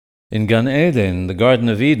In Gan Eden, the Garden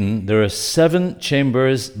of Eden, there are 7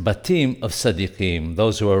 chambers, batim of tzaddikim,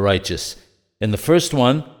 those who are righteous. In the first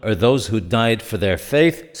one are those who died for their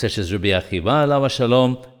faith, such as Rabbi Ya'aqob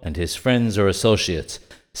Menashe and his friends or associates.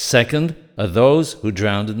 Second are those who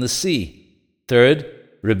drowned in the sea. Third,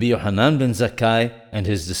 Rabbi Yohanan ben Zakkai and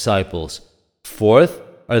his disciples. Fourth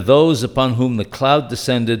are those upon whom the cloud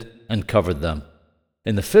descended and covered them.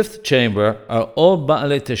 In the 5th chamber are all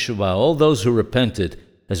Ba'alei Teshuvah, all those who repented.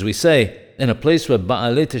 As we say, in a place where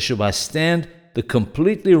Ba'alei Teshuvah stand, the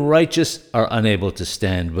completely righteous are unable to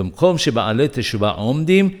stand. B'mkom sheBa'alei Teshuvah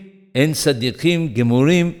omdim, en tzaddikim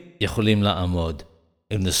gemurim yecholim la'amod.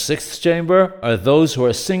 In the 6th chamber are those who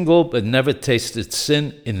are single but never tasted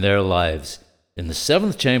sin in their lives. In the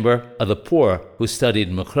 7th chamber are the poor who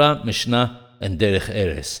studied Mukra, Mishnah, and Derech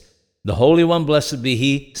Eres. The Holy One, blessed be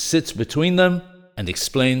He, sits between them and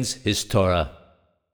explains His Torah.